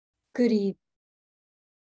Good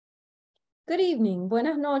evening,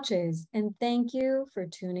 buenas noches, and thank you for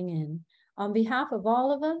tuning in. On behalf of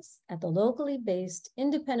all of us at the locally based,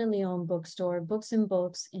 independently owned bookstore, Books and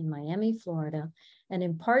Books in Miami, Florida, and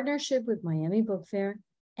in partnership with Miami Book Fair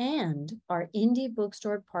and our indie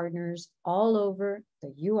bookstore partners all over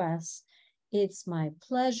the US, it's my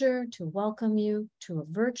pleasure to welcome you to a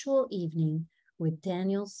virtual evening with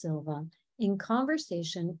Daniel Silva in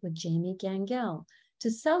conversation with Jamie Gangel, to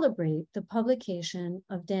celebrate the publication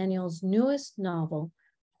of Daniel's newest novel,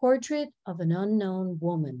 Portrait of an Unknown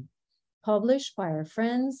Woman, published by our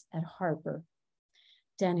friends at Harper.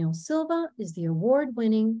 Daniel Silva is the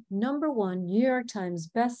award-winning #1 New York Times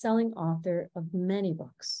bestselling author of many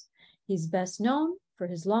books. He's best known for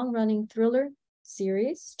his long-running thriller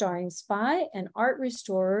series starring spy and art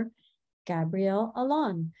restorer Gabriel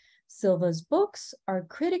Allon. Silva's books are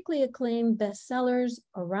critically acclaimed bestsellers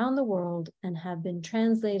around the world and have been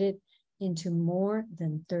translated into more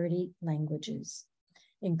than 30 languages.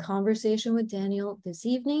 In conversation with Daniel this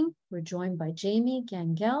evening, we're joined by Jamie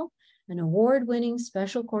Gangel, an award-winning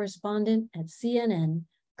special correspondent at CNN,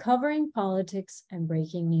 covering politics and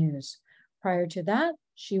breaking news. Prior to that,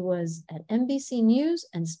 she was at NBC News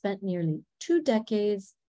and spent nearly 2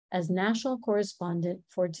 decades as national correspondent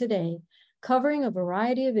for Today, covering a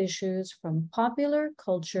variety of issues from popular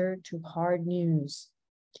culture to hard news.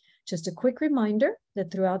 Just a quick reminder that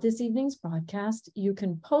throughout this evening's broadcast, you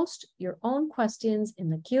can post your own questions in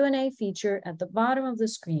the Q&A feature at the bottom of the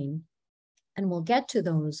screen, and we'll get to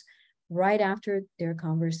those right after their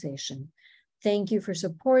conversation. Thank you for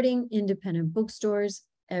supporting independent bookstores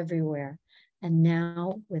everywhere. And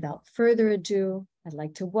now, without further ado, I'd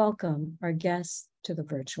like to welcome our guests to the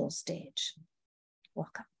virtual stage.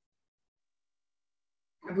 Welcome.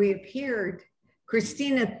 We appeared.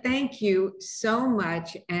 Christina, thank you so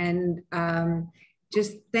much. And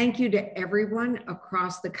just thank you to everyone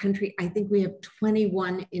across the country. I think we have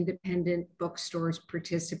 21 independent bookstores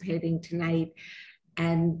participating tonight.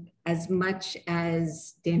 And as much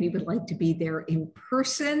as Danny would like to be there in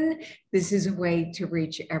person, this is a way to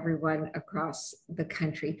reach everyone across the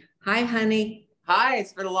country. Hi, honey. Hi,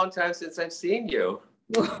 it's been a long time since I've seen you.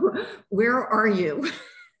 Where are you?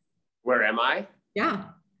 Where am I? Yeah.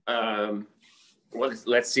 Well,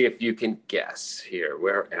 let's see if you can guess here.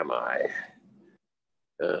 Where am I?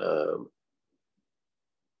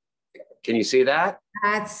 Can you see that?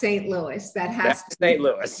 That's St. Louis. That's St.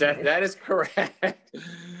 Louis. That is correct.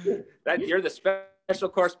 You're the special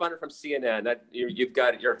correspondent from CNN.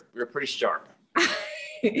 You're pretty sharp.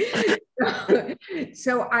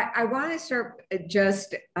 So I want to start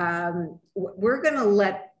just, we're going to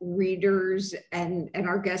let readers and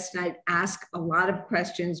our guests tonight ask a lot of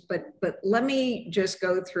questions, but let me just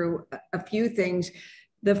go through a few things.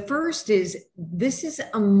 The first is, this is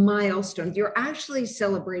a milestone. You're actually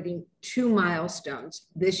celebrating 2 milestones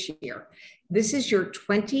this year. This is your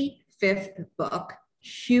 25th book,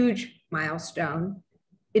 huge milestone.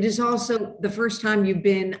 It is also the first time you've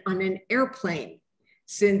been on an airplane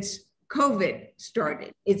since COVID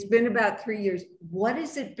started. It's been about 3 years. What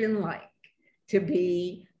has it been like to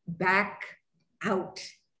be back out?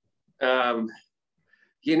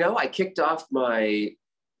 I kicked off my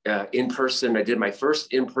in-person, I did my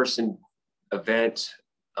first in-person event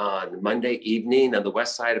on Monday evening on the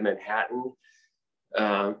west side of Manhattan.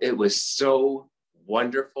 It was so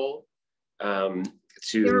wonderful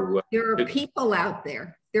there are people out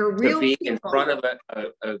there. There are real to be people in front of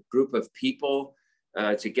a group of people,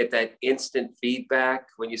 to get that instant feedback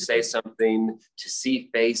when you say something, to see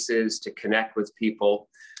faces, to connect with people.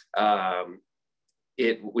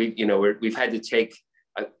 We've had to take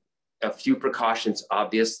a few precautions,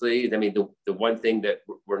 obviously. I mean, the one thing that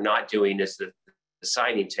we're not doing is the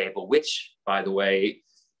signing table, which, by the way,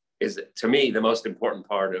 is, to me, the most important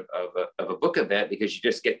part of a book event, because you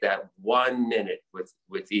just get that 1 minute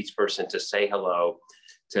with each person to say hello,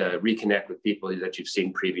 to reconnect with people that you've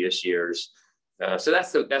seen previous years. So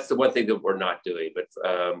that's the one thing that we're not doing, but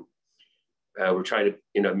we're trying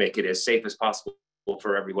to make it as safe as possible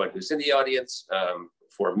for everyone who's in the audience,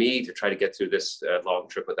 for me to try to get through this long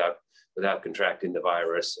trip without contracting the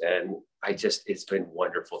virus. And it's been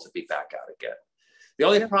wonderful to be back out again. The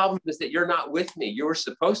only problem is that you're not with me. You were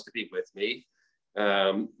supposed to be with me,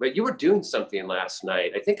 but you were doing something last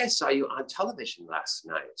night. I think I saw you on television last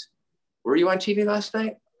night. Were you on TV last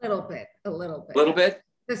night? A little bit. A little bit?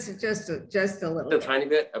 This is just a little bit. A tiny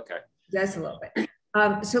bit? Okay. Just a little bit.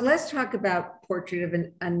 So let's talk about Portrait of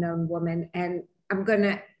an Unknown Woman. And I'm going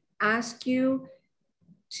to ask you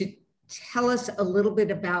to tell us a little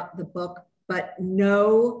bit about the book, but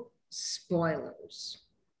no spoilers.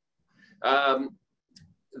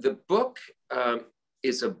 the book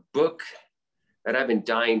is a book that I've been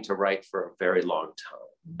dying to write for a very long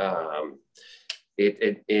time.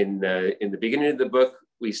 In the beginning of the book,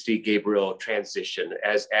 we see Gabriel transition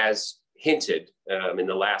as hinted in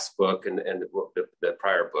the last book and the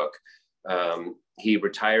prior book. He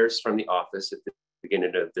retires from the office at the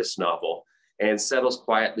beginning of this novel and settles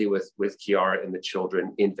quietly with Chiara and the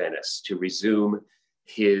children in Venice to resume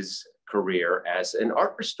his career as an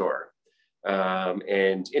art restorer.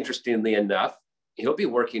 And interestingly enough, he'll be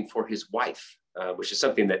working for his wife, which is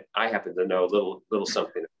something that I happen to know a little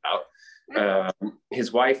something about.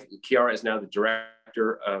 His wife, Chiara, is now the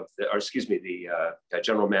director of the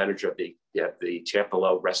general manager of the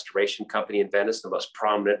Ciampolo Restoration Company in Venice, the most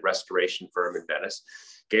prominent restoration firm in Venice.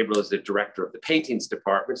 Gabriel is the director of the paintings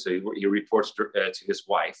department, so he reports to his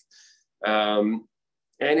wife. And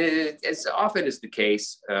as often is the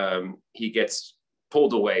case, he gets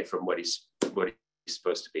pulled away from what he's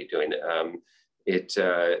supposed to be doing.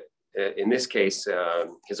 In this case,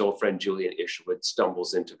 his old friend Julian Isherwood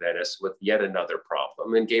stumbles into Venice with yet another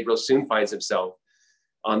problem, and Gabriel soon finds himself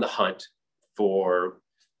on the hunt for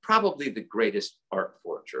probably the greatest art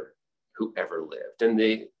forger who ever lived. And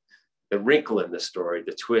the wrinkle in the story,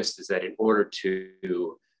 the twist, is that in order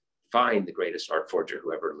to find the greatest art forger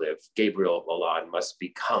who ever lived, Gabriel Allon must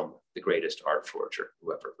become the greatest art forger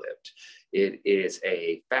who ever lived. It is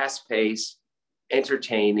a fast-paced,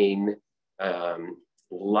 entertaining,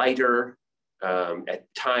 lighter, at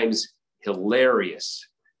times hilarious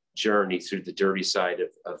journey through the dirty side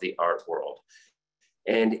of the art world.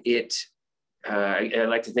 And I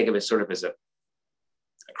like to think of it sort of as a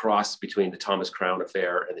cross between the Thomas Crown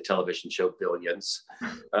Affair and the television show Billions.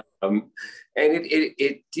 And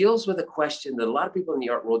it deals with a question that a lot of people in the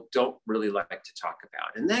art world don't really like to talk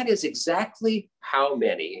about. And that is exactly how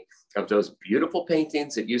many of those beautiful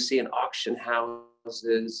paintings that you see in auction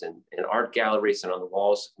houses and art galleries and on the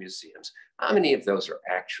walls of museums, how many of those are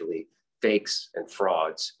actually fakes and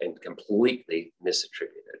frauds and completely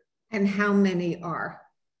misattributed? And how many are?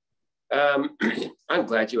 I'm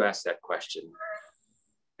glad you asked that question.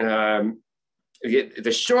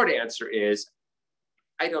 The short answer is,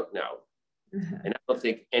 I don't know. And I don't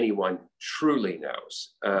think anyone truly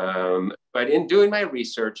knows. But in doing my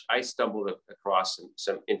research, I stumbled across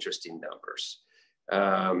some interesting numbers.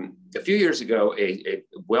 A few years ago, a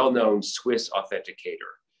well-known Swiss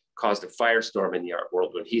authenticator caused a firestorm in the art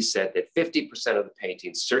world when he said that 50% of the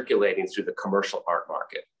paintings circulating through the commercial art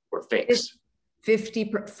market were fakes.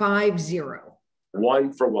 50.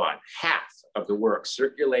 1 for 1, half of the works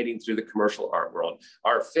circulating through the commercial art world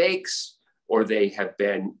are fakes, or they have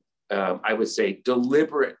been, I would say,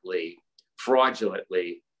 deliberately,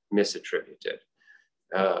 fraudulently misattributed.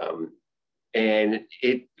 And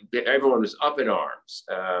everyone was up in arms.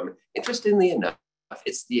 Interestingly enough,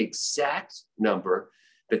 it's the exact number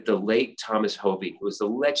that the late Thomas Hovey, who was the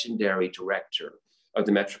legendary director of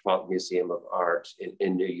the Metropolitan Museum of Art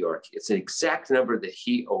in New York, it's an exact number that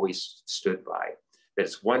he always stood by. That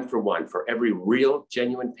it's 1 for 1. For every real,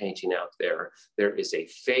 genuine painting out there, there is a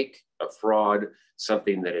fake, a fraud,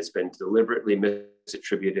 something that has been deliberately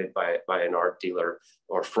misattributed by an art dealer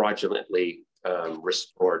or fraudulently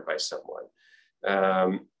restored by someone.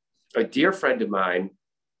 A dear friend of mine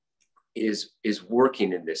is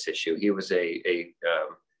working in this issue. He was a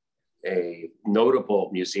notable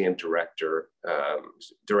museum director,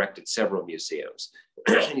 directed several museums.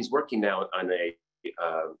 He's working now on a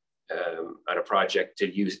project to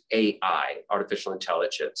use AI, artificial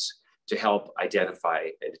intelligence, to help identify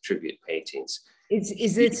and attribute paintings.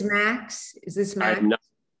 Is this Max? Is this Max? I'm not going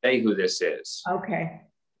to say who this is. Okay.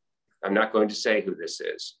 I'm not going to say who this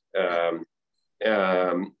is.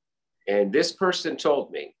 And this person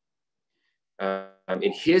told me,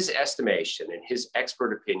 in his estimation, in his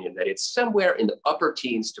expert opinion, that it's somewhere in the upper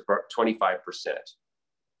teens to 25%.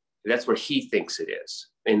 That's where he thinks it is,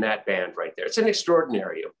 in that band right there. It's an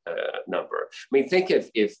extraordinary number. I mean, think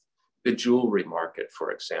if the jewelry market,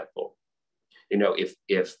 for example, if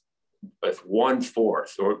 1/4 or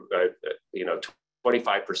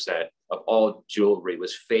 25% of all jewelry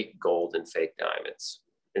was fake gold and fake diamonds,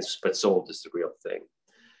 but sold as the real thing.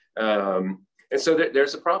 And so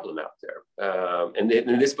there's a problem out there. And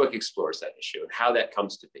this book explores that issue and how that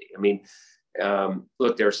comes to be. I mean,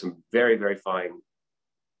 look, there are some very, very fine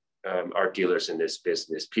art dealers in this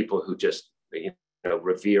business, people who just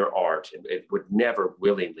revere art and would never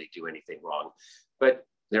willingly do anything wrong. But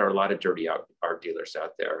there are a lot of dirty art dealers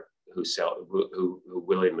out there who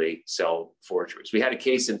willingly sell forgeries. We had a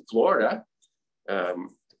case in Florida.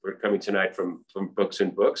 We're coming tonight from Books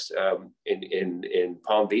and Books in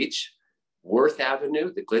Palm Beach. Worth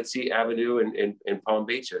Avenue, the glitzy avenue in Palm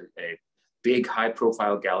Beach, a big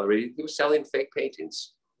high-profile gallery. He was selling fake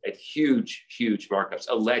paintings at huge, huge markups,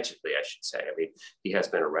 allegedly, I should say. I mean, he has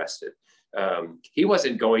been arrested. He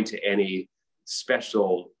wasn't going to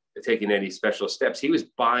taking any special steps. He was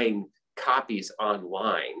buying copies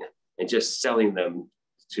online and just selling them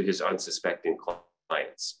to his unsuspecting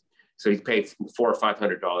clients. So he'd pay $400 or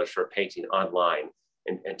 $500 for a painting online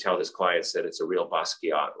and tell his clients that it's a real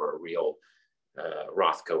Basquiat or a real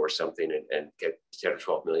Rothko or something, and get 10 or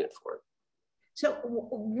 12 million for it. So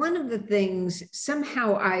one of the things,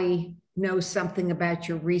 somehow I know something about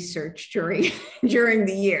your research during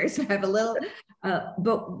the years. I have a little,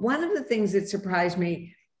 but one of the things that surprised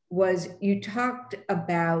me was you talked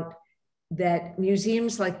about that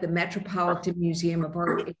museums like the Metropolitan Museum of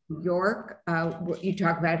Art in New York, you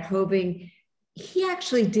talk about Hoving, he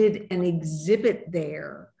actually did an exhibit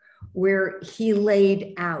there where he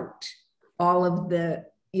laid out all of the,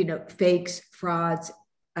 fakes, frauds,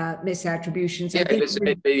 misattributions. Yeah,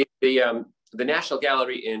 the National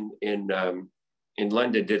Gallery in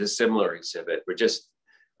London did a similar exhibit. We're just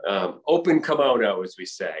open kimono, as we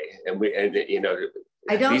say,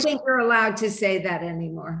 I don't think we're allowed to say that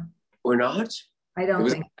anymore. We're not? I don't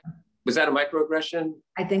think so. Was that a microaggression?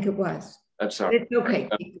 I think it was. I'm sorry. It's okay.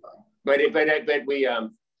 But they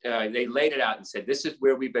laid it out and said, this is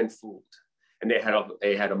where we've been fooled. And they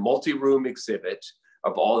had a multi-room exhibit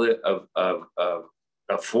of all the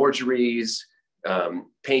of forgeries,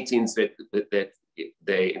 paintings that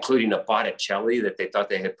they, including a Botticelli, that they thought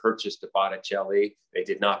they had purchased a Botticelli. They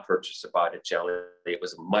did not purchase a Botticelli. It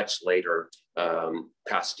was a much later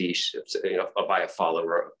pastiche, by a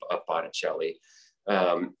follower of Botticelli.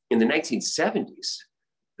 In the 1970s,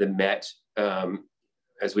 the Met,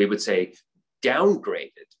 as we would say,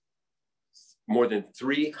 downgraded more than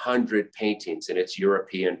 300 paintings in its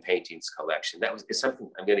European paintings collection. That was something,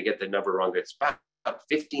 I'm going to get the number wrong, but it's about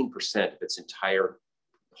 15% of its entire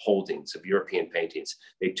holdings of European paintings.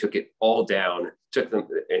 They took it all down, took them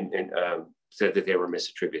and said that they were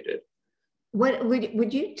misattributed. What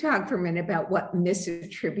would you talk for a minute about what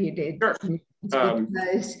misattributed? Sure.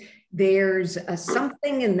 Because there's a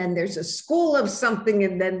something, and then there's a school of something,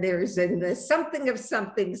 and then there's the something of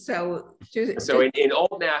something. So in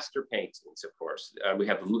old master paintings, of course, we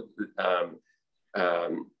have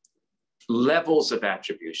levels of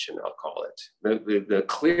attribution, I'll call it. The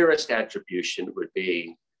clearest attribution would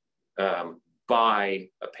be by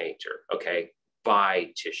a painter, okay,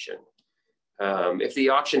 by Titian. If the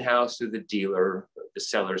auction house or the dealer, the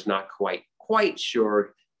seller's not quite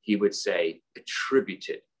sure, he would say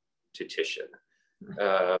attributed to Titian.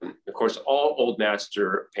 Of course, all old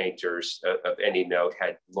master painters of any note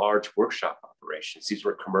had large workshop operations. These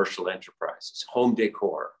were commercial enterprises, home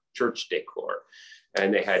decor, church decor,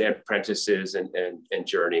 and they had apprentices and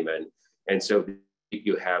journeymen. And so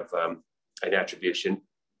you have an attribution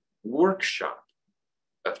workshop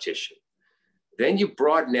of Titian. Then you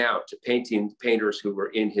broaden out to painters who were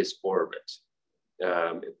in his orbit,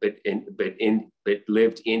 but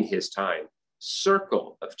lived in his time.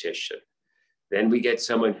 Circle of Titian. Then we get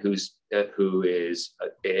someone who is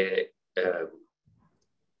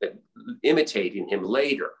imitating him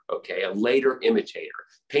later. Okay, a later imitator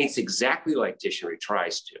paints exactly like Titian, or he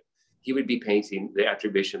tries to. He would be painting. The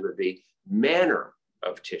attribution would be manner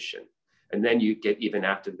of Titian. And then you get, even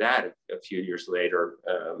after that, a few years later,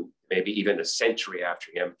 maybe even a century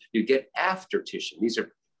after him, you get after Titian. These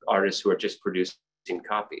are artists who are just producing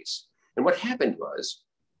copies. And what happened was,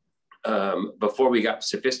 before we got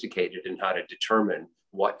sophisticated in how to determine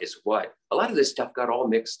what is what, a lot of this stuff got all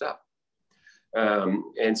mixed up.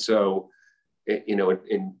 And so,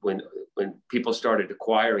 when people started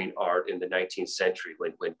acquiring art in the 19th century,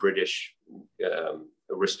 when British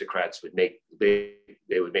aristocrats would they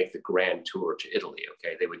would make the grand tour to Italy.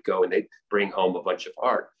 Okay, they would go and they'd bring home a bunch of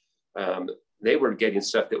art. They were getting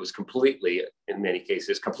stuff that was completely, in many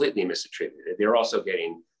cases, completely misattributed. They were also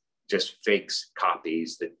getting just fakes,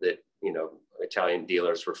 copies that Italian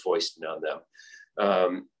dealers were foisting on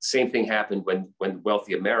them. Same thing happened when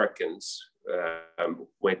wealthy Americans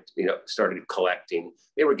started collecting.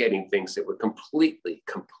 They were getting things that were completely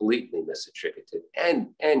misattributed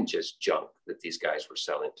and just junk that these guys were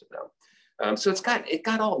selling to them. So it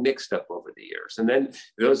got all mixed up over the years. And then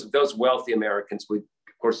those wealthy Americans would,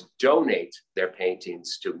 of course, donate their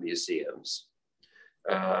paintings to museums.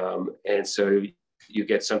 And so you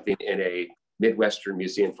get something in a Midwestern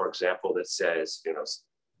museum, for example, that says,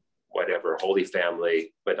 whatever, Holy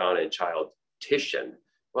Family, Madonna and Child, Titian.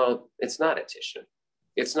 Well, it's not a Titian.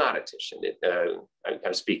 It's not a Titian.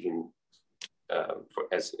 I'm speaking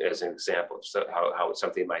as an example of how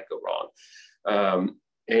something might go wrong.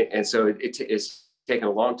 And so it's taken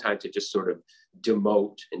a long time to just sort of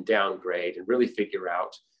demote and downgrade and really figure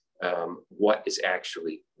out what is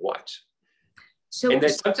actually what. So, and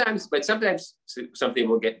then sometimes something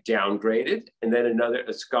will get downgraded, and then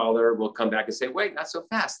a scholar will come back and say, wait, not so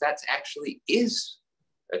fast. That actually is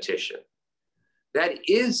a Titian. That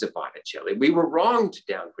is a Botticelli. We were wrong to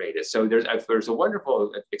downgrade it. So there's a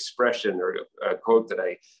wonderful expression or a quote that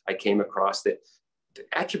I came across, that the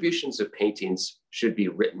attributions of paintings should be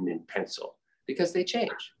written in pencil because they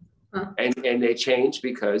change. Huh. And they change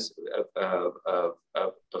because of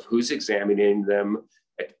who's examining them,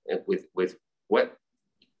 with what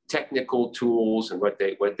technical tools and what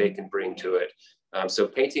they can bring to it. So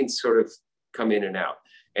paintings sort of come in and out.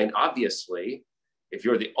 And obviously, if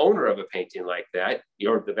you're the owner of a painting like that,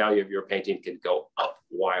 the value of your painting can go up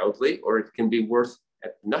wildly, or it can be worth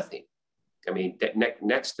nothing. I mean,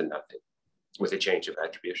 next to nothing with a change of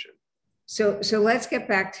attribution. So let's get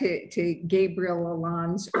back to Gabriel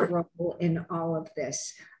Allon's role in all of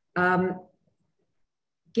this.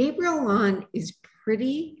 Gabriel Allon is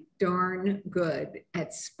pretty darn good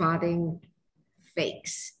at spotting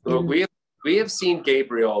fakes. Well, we have seen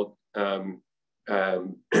Gabriel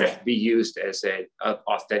be used as an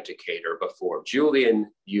authenticator before.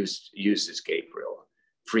 Julian uses Gabriel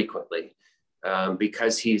frequently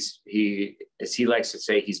because as he likes to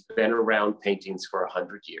say, he's been around paintings for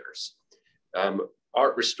 100 years.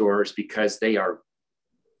 Art restorers, because they are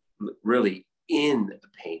really in the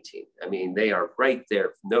painting. I mean, they are right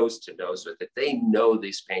there, nose to nose with it. They know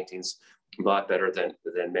these paintings a lot better than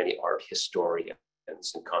many art historians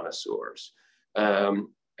and connoisseurs. And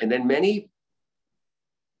then many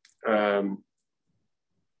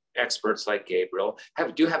experts like Gabriel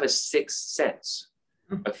do have a sixth sense.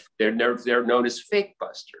 They're known as fake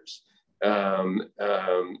busters. That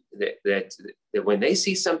when they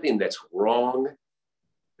see something that's wrong,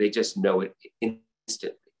 they just know it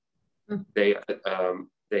instantly. They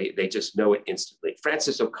just know it instantly.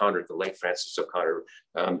 Francis O'Connor, the late Francis O'Connor,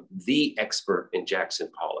 the expert in Jackson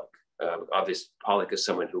Pollock. Obviously, Pollock is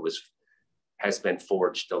someone who has been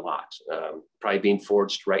forged a lot, probably being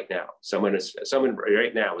forged right now. Someone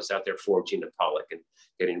right now is out there forging a Pollock and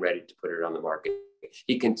getting ready to put it on the market.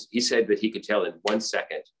 He said that he could tell in 1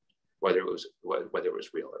 second whether it was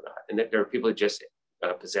real or not, and that there are people who just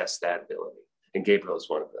possess that ability, and Gabriel is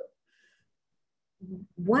one of them.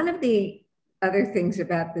 One of the other things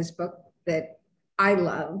about this book that I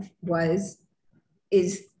love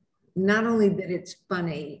is not only that it's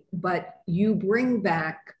funny, but you bring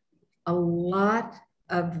back a lot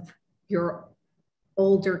of your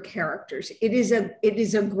older characters. It is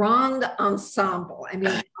a grand ensemble. I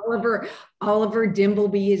mean, Oliver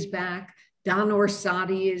Dimbleby is back. Don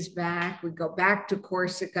Orsatti is back. We go back to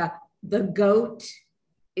Corsica. The goat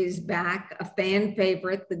is back, a fan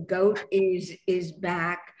favorite. The goat is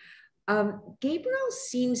back. Gabriel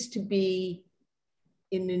seems to be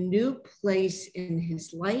in a new place in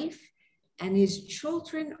his life, and his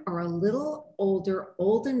children are a little older,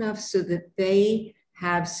 old enough so that they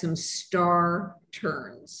have some star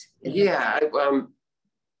turns. Yeah,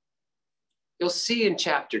 you'll see in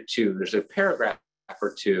chapter 2, there's a paragraph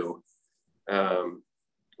or two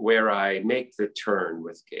where I make the turn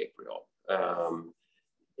with Gabriel.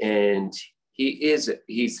 And he's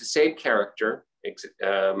the same character,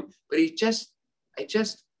 but I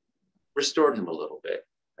just restored him a little bit.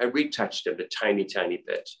 I retouched him a tiny, tiny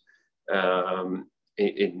bit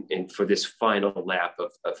for this final lap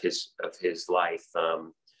of his life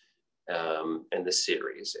and the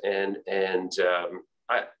series. And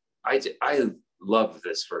I love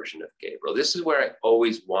this version of Gabriel. This is where I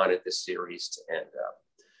always wanted the series to end up.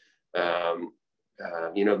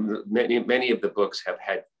 Many of the books have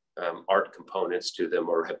had art components to them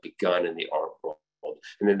or have begun in the art world,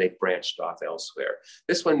 and then they branched off elsewhere.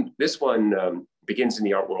 This one begins in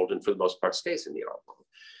the art world and for the most part stays in the art world.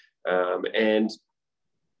 And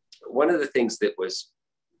one of the things that was,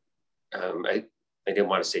 I didn't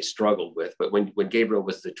want to say struggled with, but when Gabriel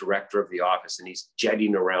was the director of the office and he's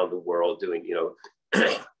jetting around the world doing,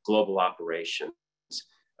 global operations,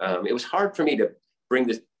 it was hard for me to bring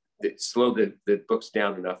slow the books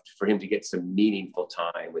down enough for him to get some meaningful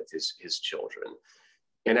time with his children.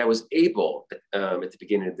 And I was able at the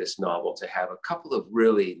beginning of this novel to have a couple of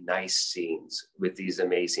really nice scenes with these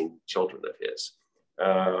amazing children of his.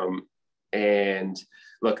 And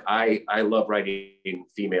look, I love writing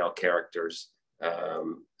female characters.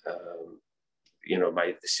 The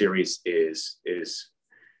series is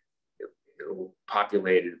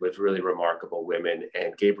populated with really remarkable women,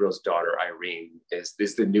 and Gabriel's daughter Irene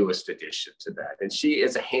is the newest addition to that, and she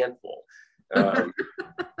is a handful.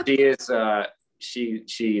 She is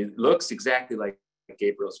she looks exactly like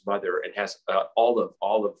Gabriel's mother and has all of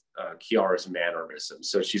Chiara's mannerisms.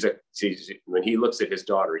 So she's when he looks at his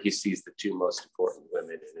daughter, he sees the two most important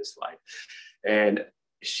women in his life, and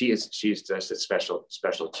she's just a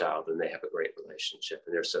special child, and they have a great relationship.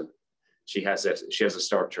 And she has a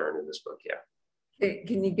star turn in this book. Yeah.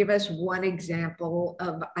 Can you give us one example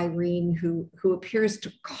of Irene who appears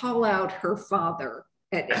to call out her father?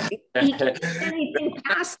 Anything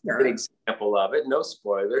past her. An example of it, no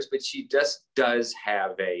spoilers, but she just does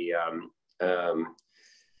have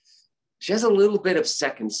she has a little bit of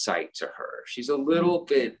second sight to her. She's a little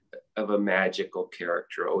bit of a magical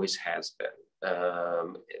character, always has been.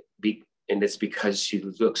 And it's because she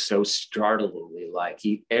looks so startlingly like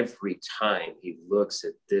every time he looks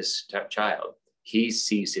at this child, he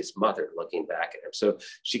sees his mother looking back at him. So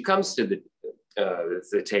she comes to the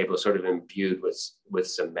table sort of imbued with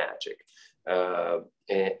some magic.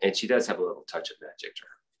 And she does have a little touch of magic to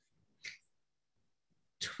her.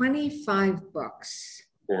 25 books.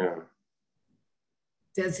 Yeah.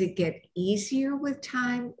 Does it get easier with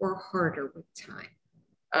time or harder with time?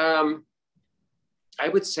 I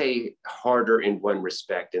would say harder in one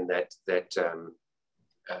respect, in that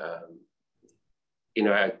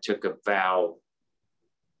I took a vow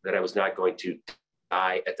that I was not going to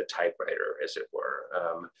die at the typewriter, as it were.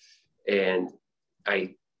 And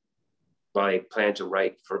while I plan to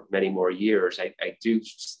write for many more years,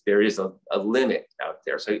 there is a limit out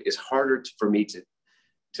there. So it's harder for me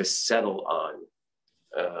to settle on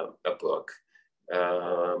a book.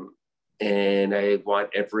 And I want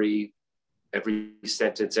every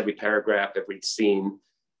sentence, every paragraph, every scene,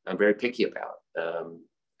 I'm very picky about,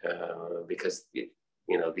 because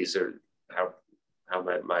these are how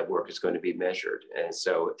my work is going to be measured. And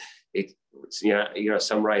so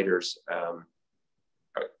some writers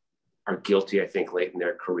are guilty, I think, late in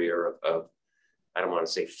their career of I don't want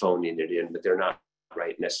to say phoning it in, but they're not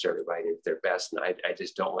necessarily writing at their best. And I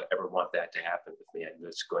just don't ever want that to happen with me. I'm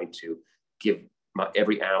just going to give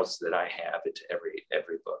every ounce that I have into every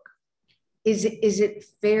book. Is it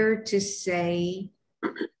fair to say,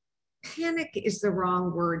 panic is the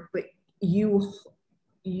wrong word, but you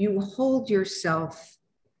hold yourself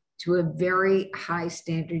to a very high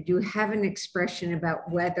standard? You have an expression about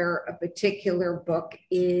whether a particular book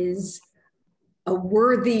is a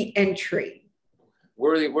worthy entry.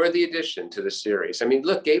 Worthy addition to the series. I mean,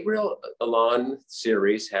 look, Gabriel Allon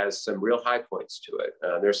series has some real high points to it.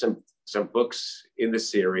 There's some books in the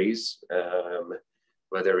series,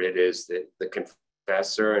 whether it is the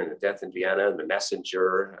Confessor and the Death in Vienna and the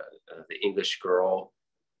Messenger, the English Girl,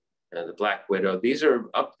 and the Black Widow. These are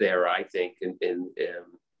up there, I think, in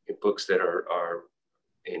books that are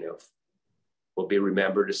will be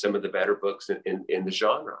remembered as some of the better books in the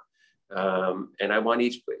genre. And I want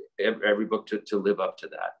every book to live up to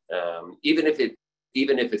that, even if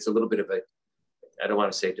it's a little bit of I don't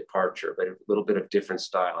want to say departure, but a little bit of different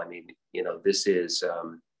style. I mean, this is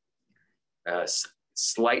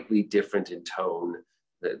slightly different in tone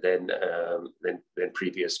than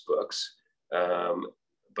previous books,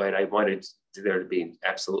 but I wanted there to be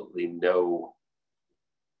absolutely no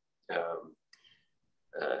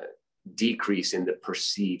decrease in the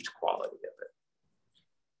perceived quality of it.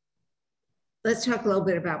 Let's talk a little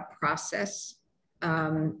bit about process.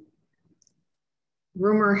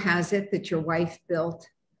 Rumor has it that your wife built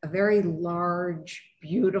a very large,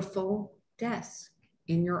 beautiful desk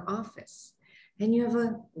in your office, and you have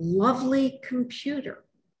a lovely computer.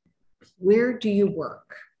 Where do you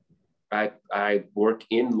work? I work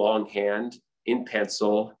in longhand, in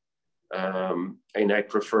pencil, and I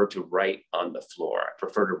prefer to write on the floor. I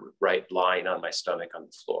prefer to write lying on my stomach on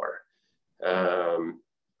the floor.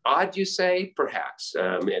 Odd, you say? Perhaps.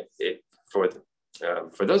 For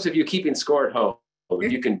those of you keeping score at home,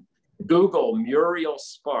 if you can Google Muriel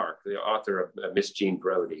Spark, the author of Miss Jean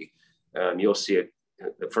Brodie, you'll see it.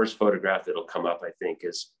 The first photograph that'll come up, I think,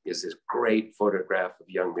 is this great photograph of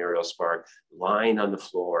young Muriel Spark lying on the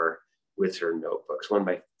floor with her notebooks. One of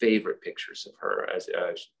my favorite pictures of her, as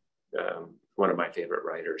one of my favorite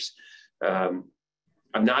writers.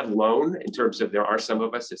 I'm not alone in terms of there are some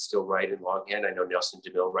of us that still write in longhand. I know Nelson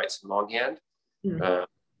DeMille writes in longhand. Mm-hmm.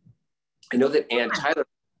 I know that Ann Tyler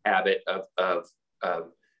habit of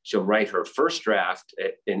she'll write her first draft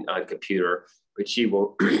on computer, but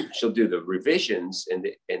she'll do the revisions and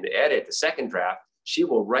the edit, the second draft. She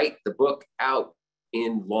will write the book out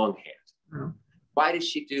in longhand. Mm-hmm. Why does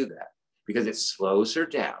she do that? Because it slows her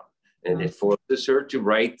down. And it forces her to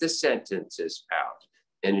write the sentences out.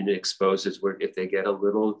 And it exposes where if they get a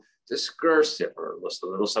little discursive or a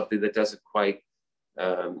little something that doesn't quite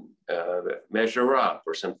measure up,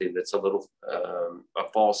 or something that's a little a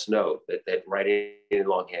false note, that writing in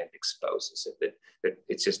longhand exposes it. That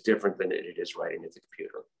it's just different than it is writing at the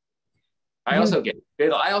computer. I also get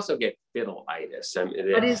fiddleitis.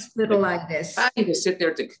 What is fiddleitis? I just sit there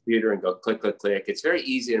at the computer and go click, click, click. It's very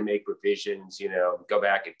easy to make revisions, go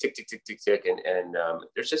back and tick, tick, tick, tick, tick. And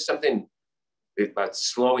there's just something about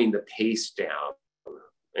slowing the pace down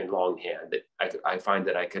in longhand that I find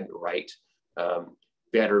that I can write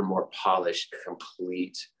better, more polished,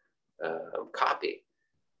 complete copy.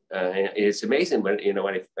 And it's amazing when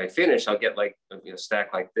I finish, I'll get like a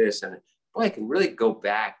stack like this, and boy, I can really go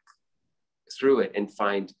back through it and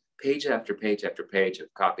find page after page after page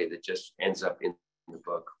of copy that just ends up in the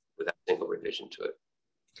book without a single revision to it.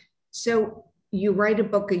 So you write a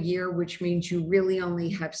book a year, which means you really only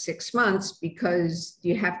have 6 months, because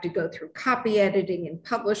you have to go through copy editing and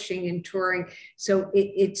publishing and touring. So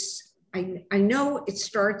I know it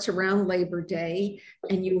starts around Labor Day,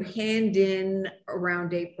 and you hand in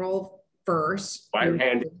around April 1st. I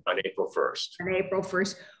hand in on April 1st. On April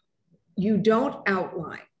 1st. You don't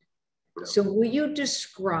outline. No. So will you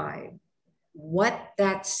describe what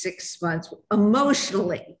that 6 months,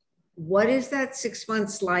 emotionally, what is that 6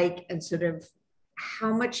 months like, and sort of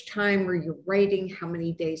how much time are you writing, how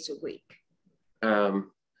many days a week? Well,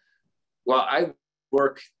 I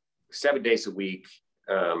work 7 days a week,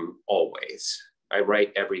 always. I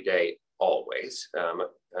write every day, always,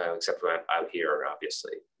 except when I'm here,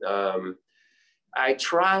 obviously. I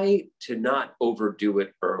try to not overdo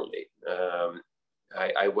it early.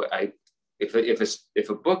 If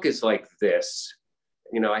a book is like this,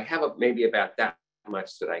 I have maybe about that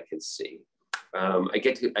much that I can see. I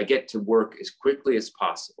get to work as quickly as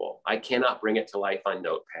possible. I cannot bring it to life on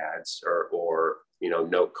notepads or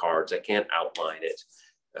note cards. I can't outline it.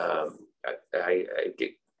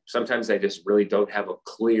 Sometimes I just really don't have a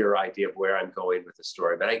clear idea of where I'm going with the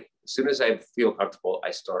story. But as soon as I feel comfortable,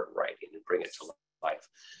 I start writing and bring it to life.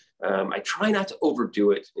 I try not to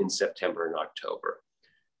overdo it in September and October.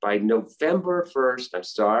 By November 1st, I'm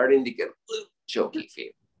starting to get a little jokey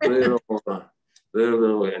feel,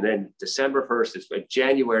 little, and then December 1st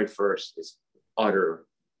January 1st is utter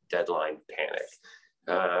deadline panic.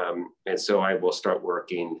 And so I will start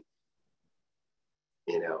working,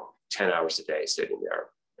 10 hours a day sitting there,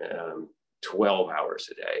 12 hours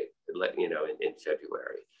a day, in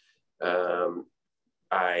February.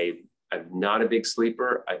 I'm not a big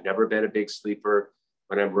sleeper. I've never been a big sleeper.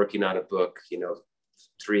 When I'm working on a book,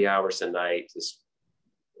 3 hours a night is,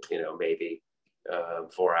 maybe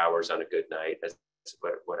 4 hours on a good night. That's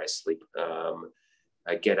what I sleep.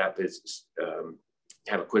 I get up,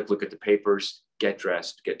 have a quick look at the papers, get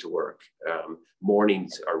dressed, get to work.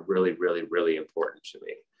 Mornings are really, really, really important to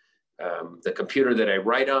me. The computer that I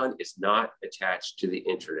write on is not attached to the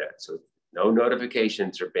internet, so no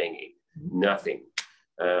notifications are banging, nothing.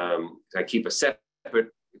 I keep a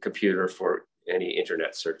separate computer for any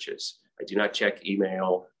internet searches. I do not check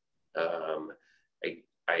email.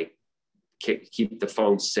 I keep the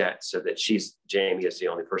phone set so that Jamie is the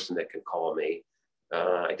only person that can call me.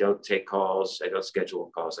 I don't take calls. I don't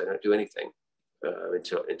schedule calls. I don't do anything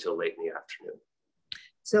until late in the afternoon.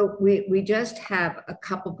 So we just have a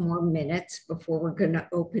couple more minutes before we're going to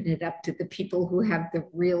open it up to the people who have the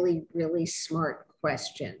really, really smart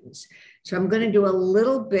questions. So I'm going to do a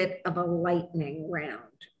little bit of a lightning round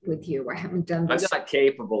with you. I haven't done this. I'm not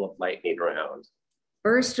capable of lightning round.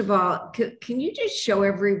 First of all, can you just show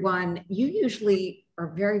everyone, you usually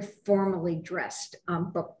are very formally dressed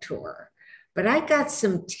on book tour, but I got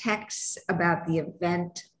some texts about the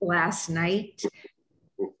event last night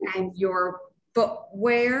and your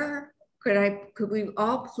footwear. Could we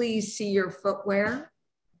all please see your footwear?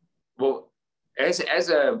 Well, as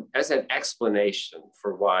an explanation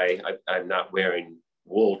for why I'm not wearing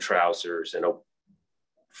wool trousers and a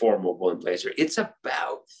formal woolen blazer, it's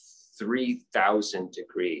about 3,000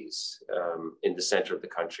 degrees in the center of the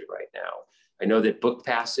country right now. I know that Book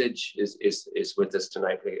Passage is with us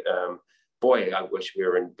tonight. Boy, I wish we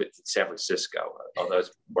were in San Francisco, although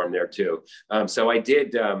it's warm there too. So I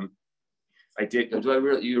did. You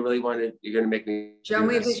really wanted? You're going to make me show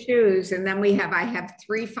me the shoes, and then I have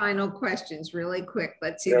 3 final questions, really quick.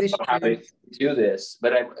 Let's see the shoes. How to do this,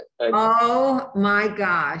 but oh my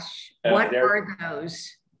gosh, what are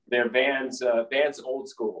those? They're Vans Old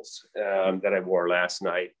Schools that I wore last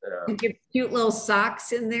night. You have cute little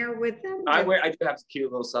socks in there with them? I do have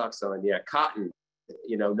cute little socks on. Yeah, cotton.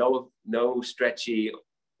 No stretchy,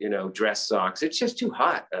 dress socks. It's just too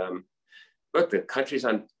hot. look, the country's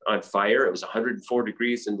on fire. It was 104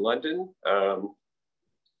 degrees in London.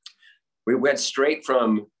 We went straight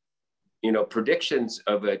from, predictions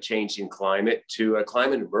of a changing climate to a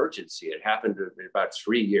climate emergency. It happened in about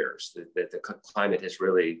 3 years that the climate has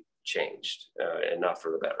really changed, and not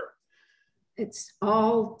for the better. It's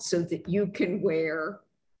all so that you can wear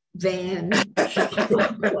Vans.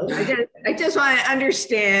 I just want to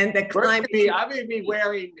understand the climate. I'm going to be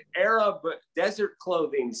wearing Arab desert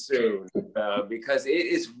clothing soon, because it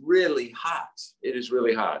is really hot. It is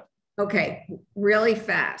really hot. Okay, really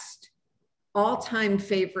fast. All-time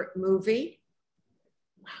favorite movie?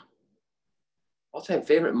 Wow. All-time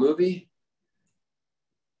favorite movie?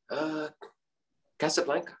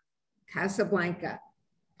 Casablanca. Casablanca.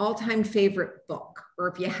 All-time favorite book, or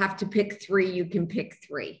if you have to pick 3, you can pick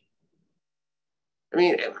 3. I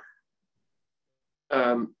mean,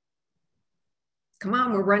 come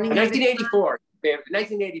on, we're running. 1984.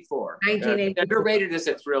 1984. 1984. Underrated as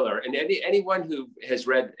a thriller, and anyone who has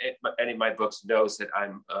read any of my books knows that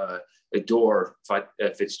I'm adore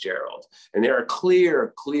Fitzgerald, and there are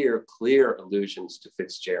clear allusions to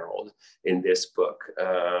Fitzgerald in this book.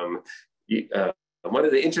 One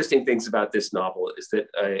of the interesting things about this novel is that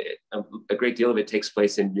a great deal of it takes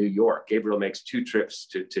place in New York. Gabriel makes 2 trips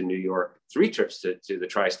to New York, 3 trips to the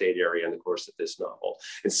tri-state area in the course of this novel,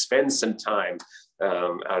 and spends some time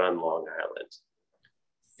out on Long Island.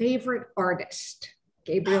 Favorite artist?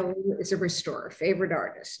 Gabriel is a restorer. Favorite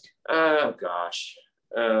artist? Oh, gosh.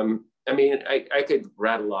 I mean, I could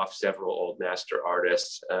rattle off several old master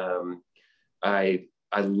artists. I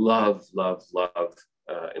love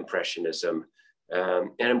Impressionism.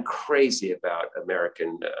 And I'm crazy about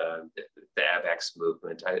American, the Abex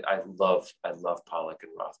movement. I love Pollock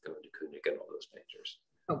and Rothko and de Kooning and all those painters.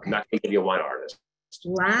 Okay. I'm not going to give you one artist.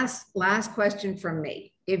 Last question from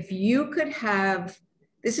me. If you could have,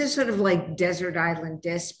 this is sort of like Desert Island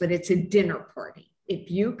Disc, but it's a dinner party.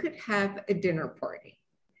 If you could have a dinner party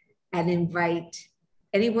and invite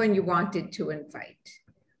anyone you wanted to invite,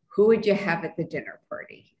 who would you have at the dinner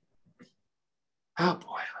party? Oh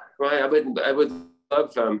boy. Well, I would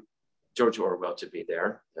love George Orwell to be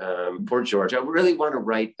there. Poor George. I really want to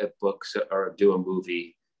write a book or do a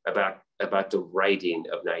movie about the writing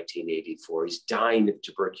of 1984. He's dying of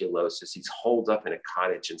tuberculosis. He's holed up in a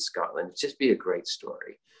cottage in Scotland. It'd just be a great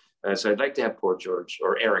story. So I'd like to have poor George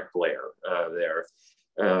or Eric Blair there.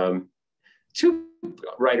 2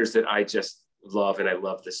 writers that I just love, and I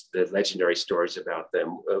love the legendary stories about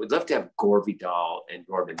them. I would love to have Gore Vidal and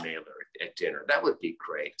Norman Mailer at dinner. That would be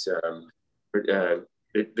great.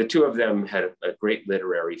 The 2 of them had a great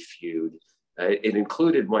literary feud. It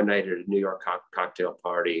included one night at a New York cocktail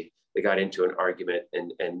party. They got into an argument,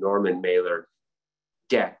 and Norman Mailer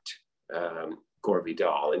decked Gore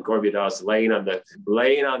Vidal, and Gore Vidal's laying on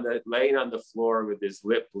the floor with his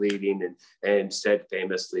lip bleeding, and said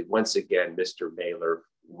famously, "Once again, Mr. Mailer,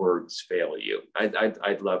 words fail you."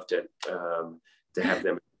 I'd love to have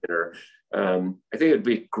them at dinner. I think it'd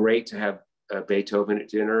be great to have Beethoven at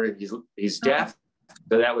dinner. He's deaf,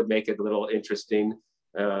 so that would make it a little interesting.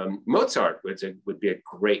 Mozart would be a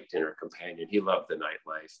great dinner companion. He loved the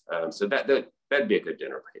nightlife, so that'd be a good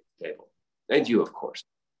dinner table. And you, of course.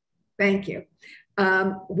 Thank you.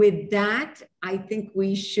 With that, I think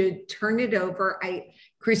we should turn it over.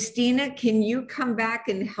 Christina, can you come back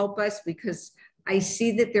and help us, because I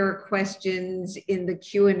see that there are questions in the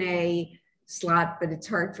Q&A slot, but it's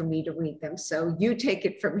hard for me to read them. So you take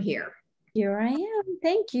it from here. Here I am.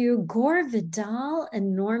 Thank you. Gore Vidal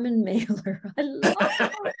and Norman Mailer. I love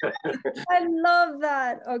that. I love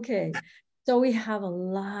that. Okay. So we have a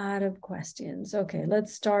lot of questions. Okay,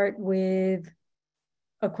 let's start with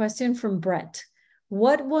a question from Brett.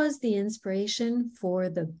 What was the inspiration for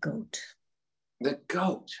the goat? The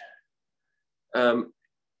goat.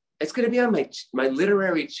 It's going to be on my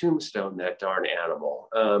literary tombstone, that darn animal.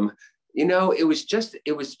 It was just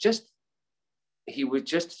he would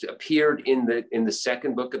just appeared in the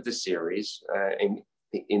second book of the series, and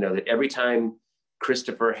that every time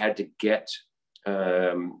Christopher had to get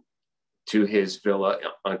to his villa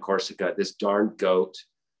on Corsica, this darn goat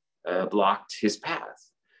blocked his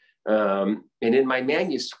path. And in my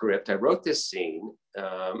manuscript, I wrote this scene.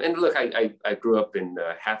 And look, I grew up in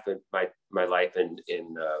half of my life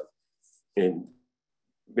in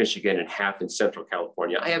Michigan and half in Central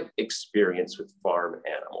California. I have experience with farm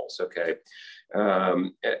animals. Okay,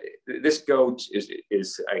 this goat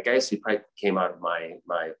is I guess he probably came out of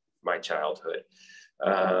my childhood.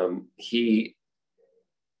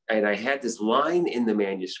 And I had this line in the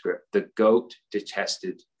manuscript: "The goat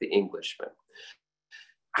detested the Englishman."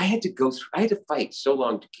 I had to fight so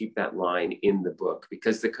long to keep that line in the book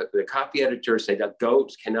because the copy editor said that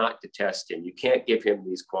goats cannot detest him. You can't give him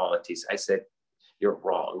these qualities. I said, you're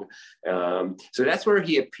wrong. So that's where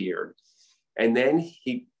he appeared. And then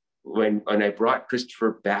when I brought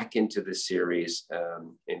Christopher back into the series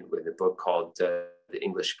with a book called The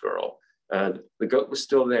English Girl, the goat was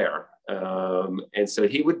still there. And so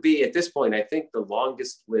he would be, at this point, I think the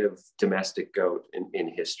longest lived domestic goat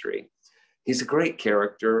in history. He's a great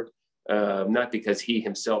character, not because he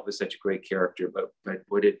himself is such a great character, but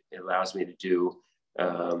what it allows me to do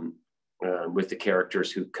with the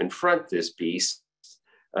characters who confront this beast.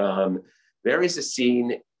 There is a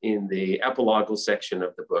scene in the epilogal section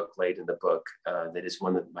of the book, late in the book, that is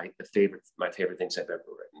one of my favorite things I've ever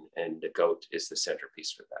written, and the goat is the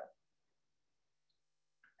centerpiece for that.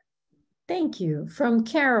 Thank you. From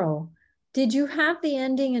Carol, did you have the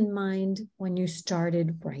ending in mind when you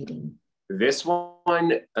started writing? This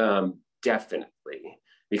one, definitely,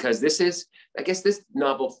 because I guess this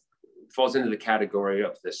novel falls into the category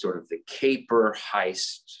of the sort of the caper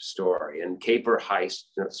heist story. And caper heist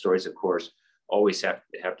stories, of course, always have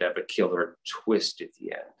to have a killer twist at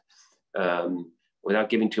the end. Without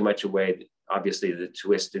giving too much away, obviously the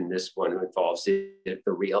twist in this one involves the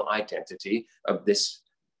real identity of this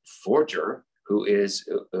forger who is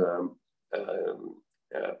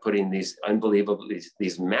putting these unbelievable,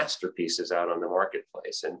 these masterpieces out on the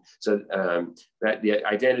marketplace. And so that the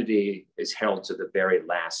identity is held to the very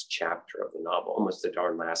last chapter of the novel, almost the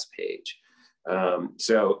darn last page.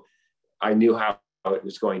 So I knew how it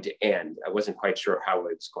was going to end. I wasn't quite sure how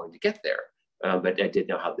it was going to get there, but I did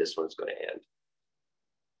know how this one was going to end.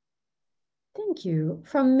 Thank you.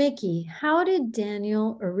 From Mickey, how did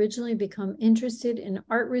Daniel originally become interested in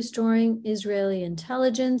art restoring Israeli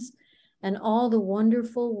intelligence and all the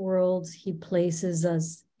wonderful worlds he places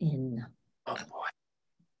us in? Oh boy,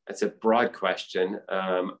 that's a broad question.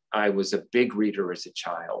 I was a big reader as a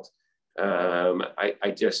child.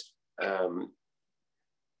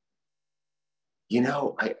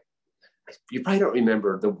 You probably don't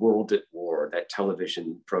remember The World at War, that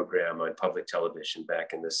television program on public television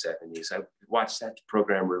back in the 70s. I watched that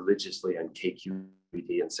program religiously on KQED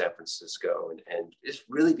in San Francisco and just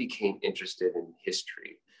really became interested in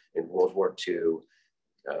history, in World War II,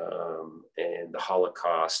 and the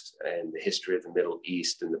Holocaust and the history of the Middle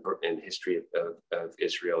East and the history of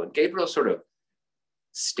Israel. And Gabriel sort of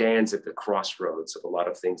stands at the crossroads of a lot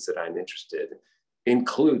of things that I'm interested in,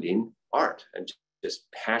 including art. I'm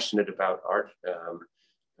just passionate about art.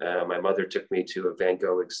 My mother took me to a Van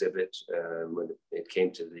Gogh exhibit when it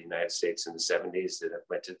came to the United States in the 70s. That I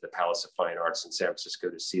went to the Palace of Fine Arts in San Francisco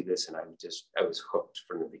to see this, and I was hooked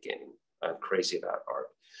from the beginning. I'm crazy about art.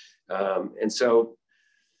 And so,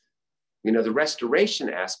 the restoration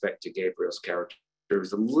aspect to Gabriel's character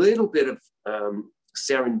was a little bit of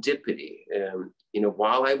serendipity.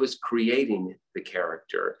 While I was creating the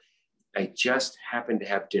character, I just happened to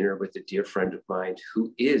have dinner with a dear friend of mine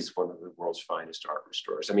who is one of the world's finest art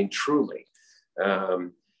restorers. I mean, truly.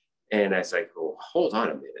 And I was like, well, hold on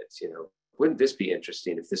a minute. Wouldn't this be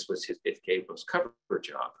interesting if Gabriel's cover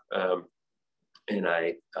job? And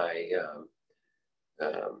I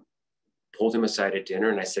pulled him aside at dinner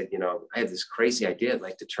and I said, I have this crazy idea. I'd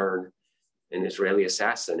like to turn an Israeli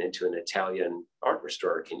assassin into an Italian art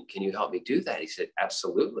restorer. Can you help me do that? He said,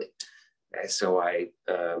 absolutely. And so I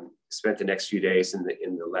spent the next few days in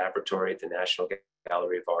the laboratory at the National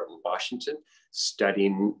Gallery of Art in Washington,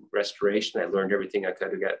 studying restoration. I learned everything I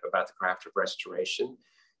could about the craft of restoration.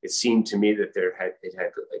 It seemed to me that it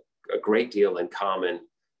had a great deal in common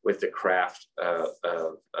with the craft of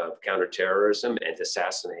counterterrorism and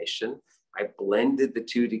assassination. I blended the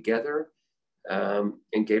two together,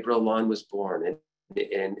 and Gabriel Allon was born.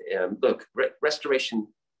 And look, restoration,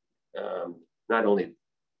 not only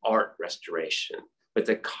art restoration, but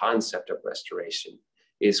the concept of restoration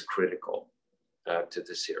is critical to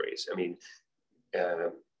the series. I mean,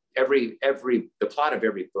 the plot of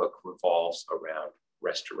every book revolves around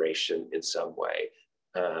restoration in some way,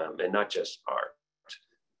 and not just art.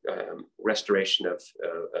 Restoration of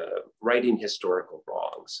righting historical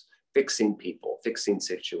wrongs, fixing people, fixing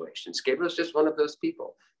situations. Gabriel's just one of those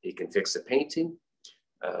people. He can fix a painting.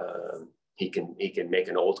 He can make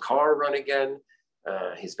an old car run again.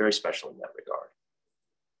 He's very special in that regard.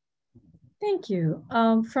 Thank you.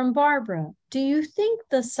 From Barbara, do you think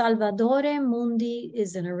the Salvatore Mundi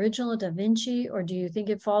is an original Da Vinci, or do you think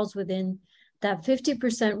it falls within that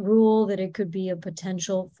 50% rule that it could be a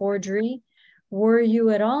potential forgery? Were you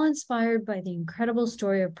at all inspired by the incredible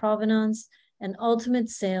story of provenance and ultimate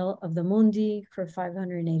sale of the Mundi for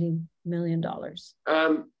 $580 million?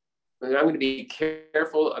 I'm going to be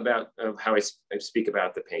careful about how I speak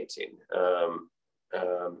about the painting.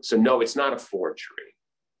 So no, it's not a forgery.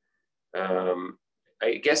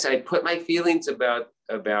 I guess I put my feelings about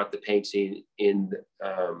the painting in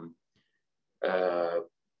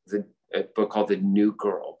a book called The New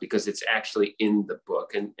Girl, because it's actually in the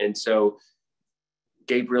book. And so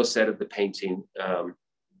Gabriel said of the painting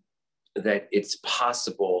that it's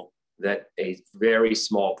possible that a very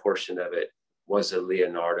small portion of it was a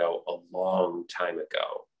Leonardo a long time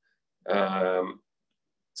ago.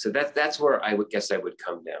 So that's where I would guess I would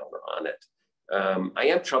come down on it. I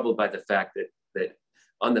am troubled by the fact that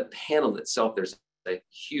on the panel itself, there's a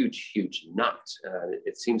huge, huge knot.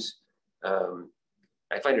 It seems,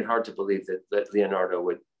 I find it hard to believe that Leonardo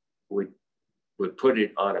would put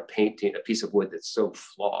it on a painting, a piece of wood that's so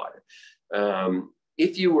flawed.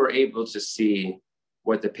 If you were able to see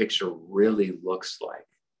what the picture really looks like,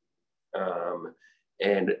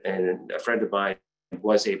 and a friend of mine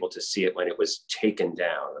was able to see it when it was taken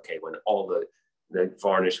down, okay, when all the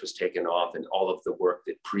varnish was taken off and all of the work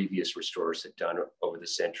that previous restorers had done over the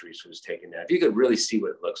centuries was taken down. If you could really see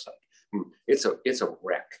what it looks like, it's a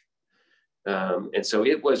wreck. And so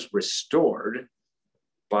it was restored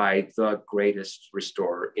by the greatest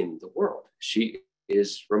restorer in the world. She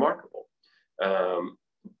is remarkable.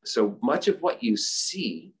 So much of what you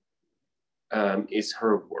see is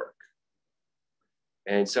her work.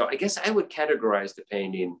 And so I guess I would categorize the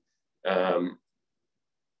painting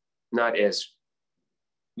not as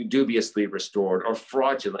dubiously restored or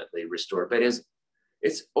fraudulently restored, but as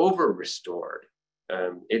it's over restored.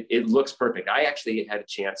 It looks perfect. I actually had a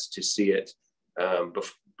chance to see it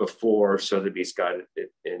before Sotheby's got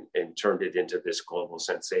it and turned it into this global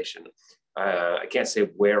sensation. I can't say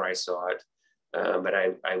where I saw it, but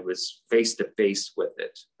I was face to face with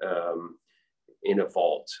it in a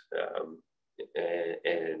vault.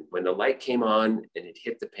 And when the light came on and it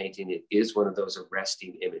hit the painting, it is one of those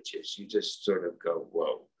arresting images. You just sort of go,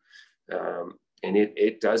 whoa. And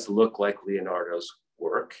it does look like Leonardo's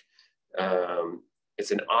work.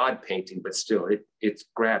 It's an odd painting, but still it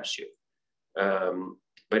grabs you.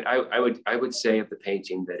 But I would say of the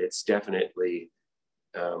painting that it's definitely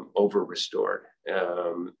over restored.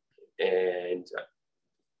 And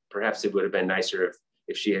perhaps it would have been nicer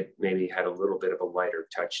if she had maybe had a little bit of a lighter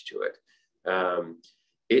touch to it.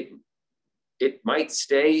 It might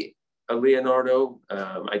stay a Leonardo.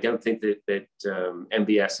 I don't think that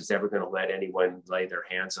MBS is ever going to let anyone lay their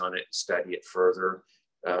hands on it and study it further.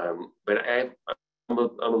 But I'm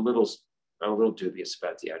a little dubious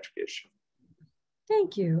about the attribution.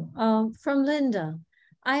 Thank you. From Linda,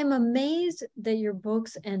 I am amazed that your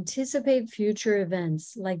books anticipate future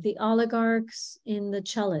events like the oligarchs in the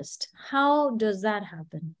Cellist. How does that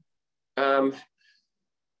happen?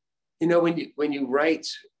 You know, when you write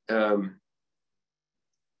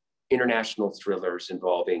international thrillers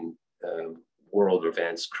involving world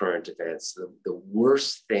events, current events, the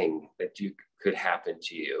worst thing that could happen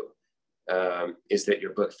to you is that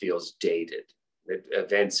your book feels dated, that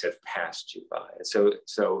events have passed you by. And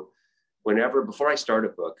so before I start a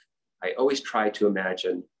book, I always try to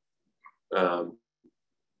imagine,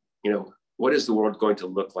 what is the world going to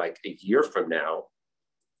look like a year from now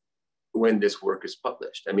when this work is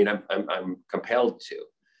published? I mean, I'm compelled to,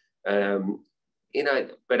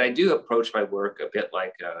 but I do approach my work a bit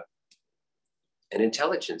like an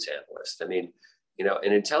intelligence analyst. I mean,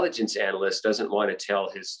 an intelligence analyst doesn't want to tell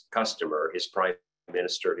his customer, his prime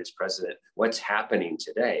minister, his president, what's happening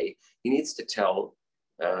today. He needs to tell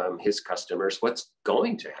his customers what's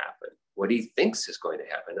going to happen, what he thinks is going to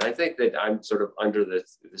happen. And I think that I'm sort of under the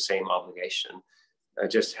same obligation. I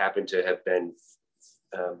just happen to have been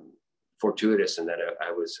fortuitous in that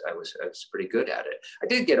I was pretty good at it. I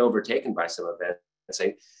did get overtaken by some events.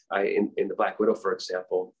 In the Black Widow, for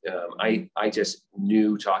example, I just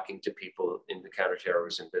knew, talking to people in the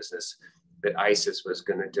counterterrorism business, that ISIS was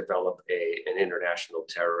going to develop an international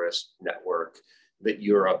terrorist network, that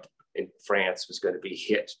Europe and France was going to be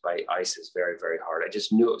hit by ISIS very, very hard. I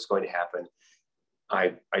just knew it was going to happen.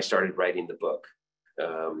 I started writing the book,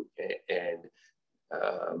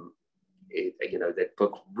 that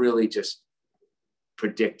book really just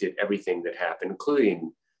predicted everything that happened,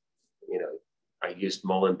 including, I used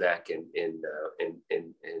Molenbeek in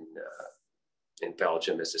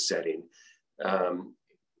Belgium as a setting.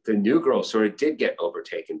 The New Girl sort of did get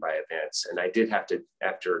overtaken by events, and I did have to,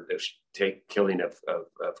 after the killing of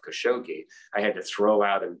Khashoggi, I had to throw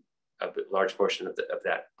out a large portion of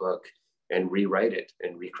that book and rewrite it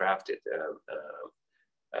and recraft it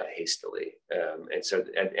hastily. And so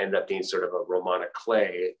it ended up being sort of a roman à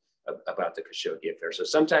clef about the Khashoggi affair. So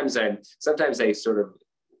sometimes I sort of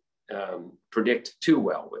predict too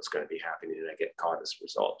well what's going to be happening, and I get caught as a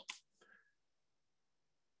result.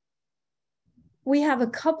 We have a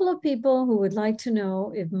couple of people who would like to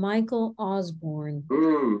know if Michael Osborne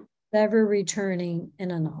is ever returning in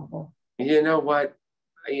a novel. You know what?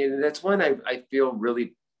 That's one I feel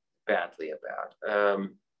really badly about.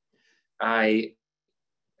 I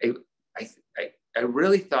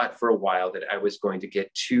really thought for a while that I was going to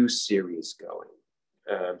get 2 series going,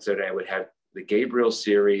 so that I would have the Gabriel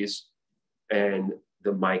series and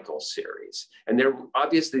the Michael series. And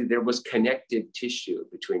there was connective tissue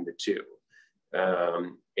between the two.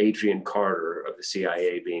 Adrian Carter of the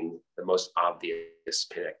CIA being the most obvious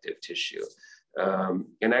connective tissue.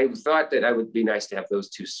 And I thought that it would be nice to have those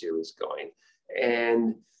 2 series going.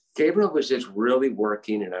 And Gabriel was just really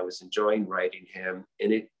working, and I was enjoying writing him.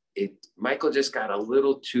 And Michael just got a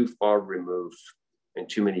little too far removed, and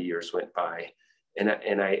too many years went by. And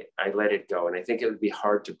I let it go. And I think it would be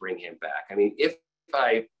hard to bring him back. I mean, if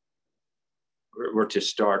I were to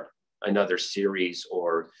start another series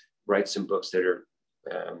or write some books that are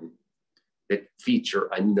that feature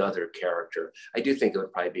another character, I do think it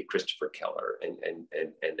would probably be Christopher Keller and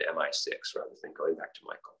MI6 rather than going back to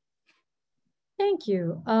Michael. Thank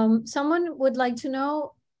you. Someone would like to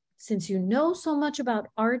know, since you know so much about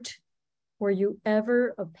art, were you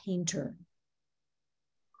ever a painter?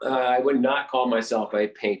 I would not call myself a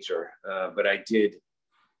painter, but I did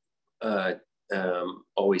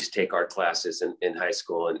always take art classes in high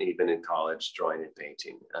school and even in college, drawing and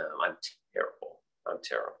painting. I'm terrible, but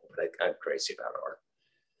I'm crazy about art.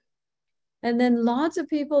 And then lots of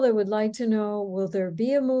people that would like to know, will there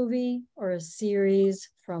be a movie or a series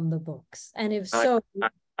from the books? And if so,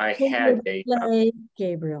 I had play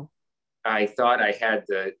Gabriel. I thought I had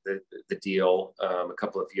the deal a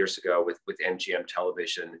couple of years ago with MGM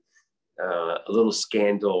Television. A little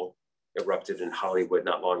scandal erupted in Hollywood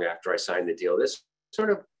not long after I signed the deal. This sort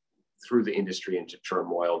of threw the industry into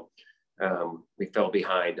turmoil. We fell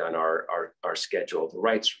behind on our schedule. The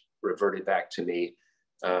rights reverted back to me.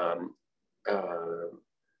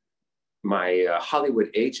 My Hollywood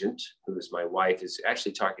agent, who is my wife, is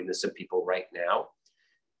actually talking to some people right now.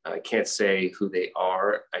 I can't say who they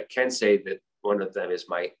are. I can say that one of them is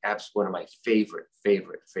one of my favorite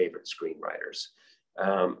screenwriters.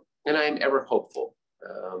 And I'm ever hopeful.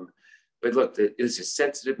 But look, this is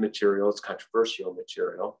sensitive material. It's controversial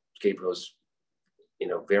material. Gabriel's,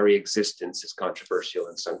 very existence is controversial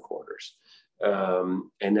in some quarters.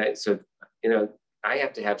 So, I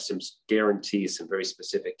have to have some guarantees, some very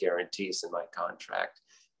specific guarantees in my contract.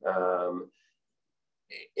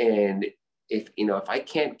 And if I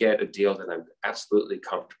can't get a deal that I'm absolutely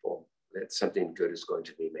comfortable that something good is going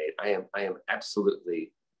to be made, I am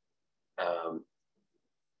absolutely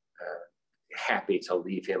happy to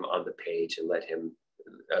leave him on the page and let him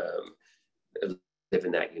live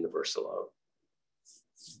in that universe alone.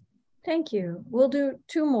 Thank you. We'll do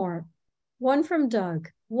 2 more. One from Doug.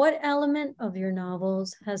 What element of your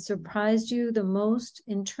novels has surprised you the most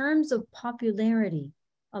in terms of popularity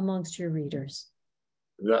amongst your readers?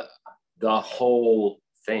 The whole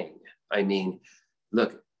thing. I mean,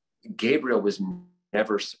 look, Gabriel was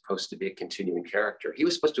never supposed to be a continuing character. He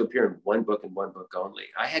was supposed to appear in one book and one book only.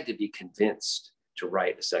 I had to be convinced to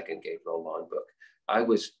write a second Gabriel Allon book. I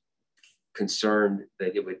was concerned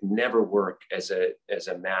that it would never work as a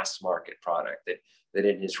mass market product, that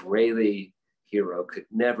an Israeli hero could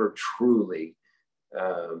never truly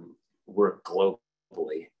work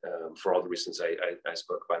globally for all the reasons I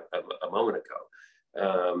spoke about a moment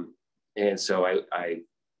ago. And so I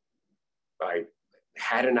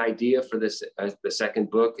had an idea for this. The second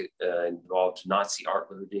book involved Nazi art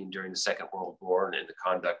looting during the Second World War and the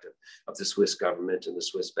conduct of the Swiss government and the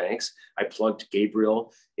Swiss banks. I plugged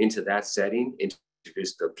Gabriel into that setting,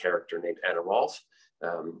 introduced a character named Anna Rolf,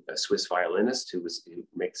 a Swiss violinist who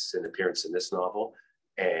makes an appearance in this novel.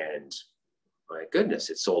 And my goodness,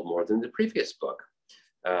 it sold more than the previous book.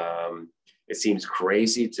 It seems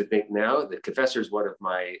crazy to think now that Confessor is one of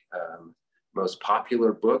my most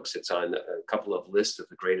popular books. It's on a couple of lists of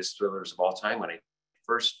the greatest thrillers of all time. When I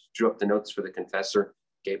first drew up the notes for The Confessor,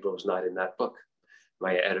 Gabriel was not in that book.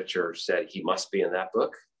 My editor said he must be in that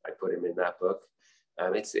book. I put him in that book.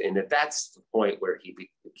 And that's the point where he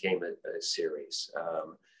became a series.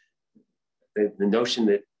 The notion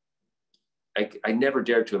that I never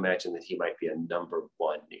dared to imagine that he might be a #1 New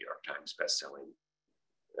York Times bestselling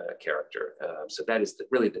character. So that is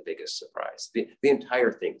really the biggest surprise. The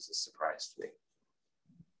entire thing is a surprise to me.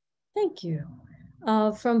 Thank you.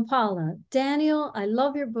 From Paula. Daniel, I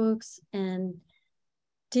love your books and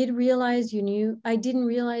I didn't realize you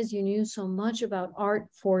knew so much about art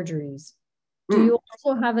forgeries. Do you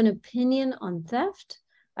also have an opinion on theft?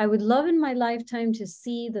 I would love in my lifetime to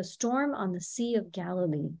see the storm on the Sea of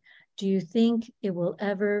Galilee. Do you think it will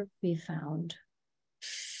ever be found?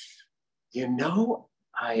 You know,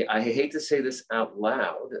 I hate to say this out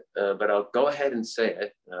loud, but I'll go ahead and say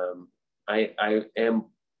it. I am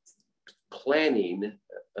planning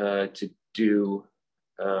to do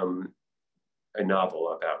a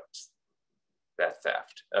novel about that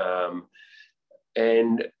theft.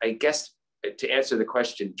 And I guess to answer the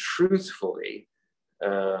question truthfully,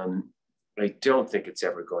 I don't think it's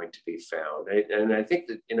ever going to be found. And I think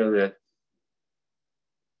that,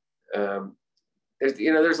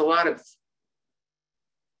 there's a lot of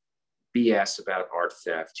BS about art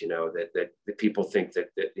theft, that people think that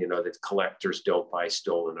collectors don't buy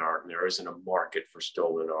stolen art, and there isn't a market for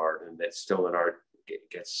stolen art, and that stolen art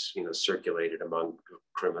gets circulated among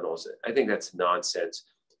criminals. I think that's nonsense.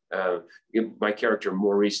 My character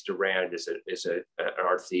Maurice Durand is an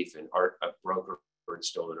art thief and a broker in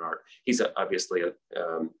stolen art. He's obviously a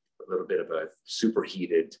little bit of a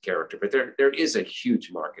superheated character, but there is a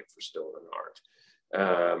huge market for stolen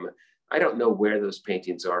art. I don't know where those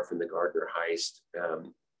paintings are from the Gardner heist.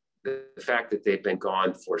 The fact that they've been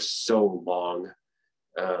gone for so long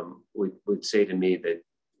would say to me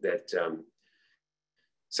that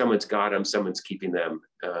someone's got them, someone's keeping them,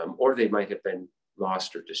 or they might have been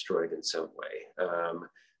lost or destroyed in some way.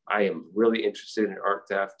 I am really interested in art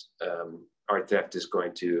theft. Art theft is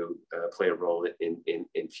going to play a role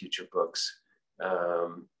in future books.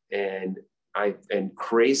 And I've been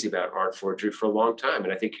crazy about art forgery for a long time.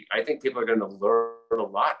 And I think people are going to learn a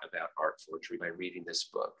lot about art forgery by reading this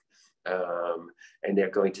book. And they're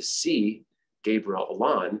going to see Gabriel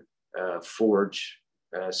Allon forge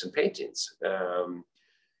some paintings.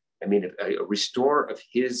 I mean, a restore of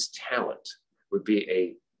his talent would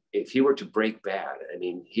be if he were to break bad, I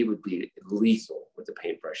mean, he would be lethal with the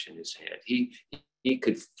paintbrush in his hand. He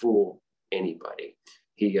could fool anybody.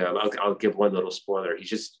 I'll give one little spoiler. He's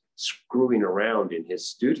just screwing around in his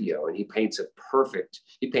studio, and he paints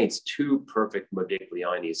two perfect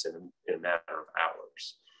Modiglianis in a matter of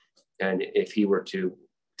hours. And if he were to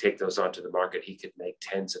take those onto the market, he could make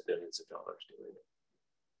tens of millions of dollars doing it.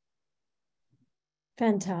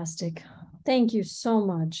 Fantastic. Thank you so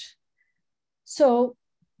much. So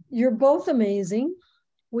you're both amazing.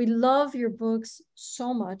 We love your books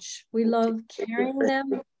so much. We love carrying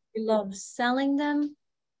them. We love selling them.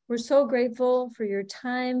 We're so grateful for your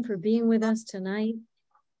time, for being with us tonight.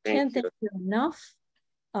 Can't thank you enough.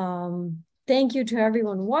 Thank you to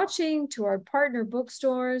everyone watching, to our partner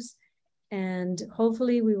bookstores, and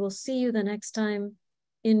hopefully we will see you the next time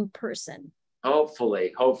in person.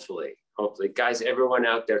 Hopefully. Guys, everyone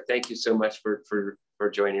out there, thank you so much for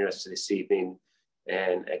joining us this evening.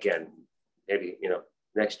 And again, maybe,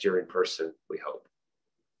 next year in person, we hope.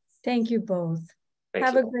 Thank you both.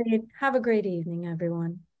 Have a great evening,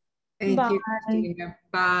 everyone. Thank you, Christina.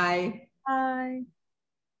 Bye. Bye.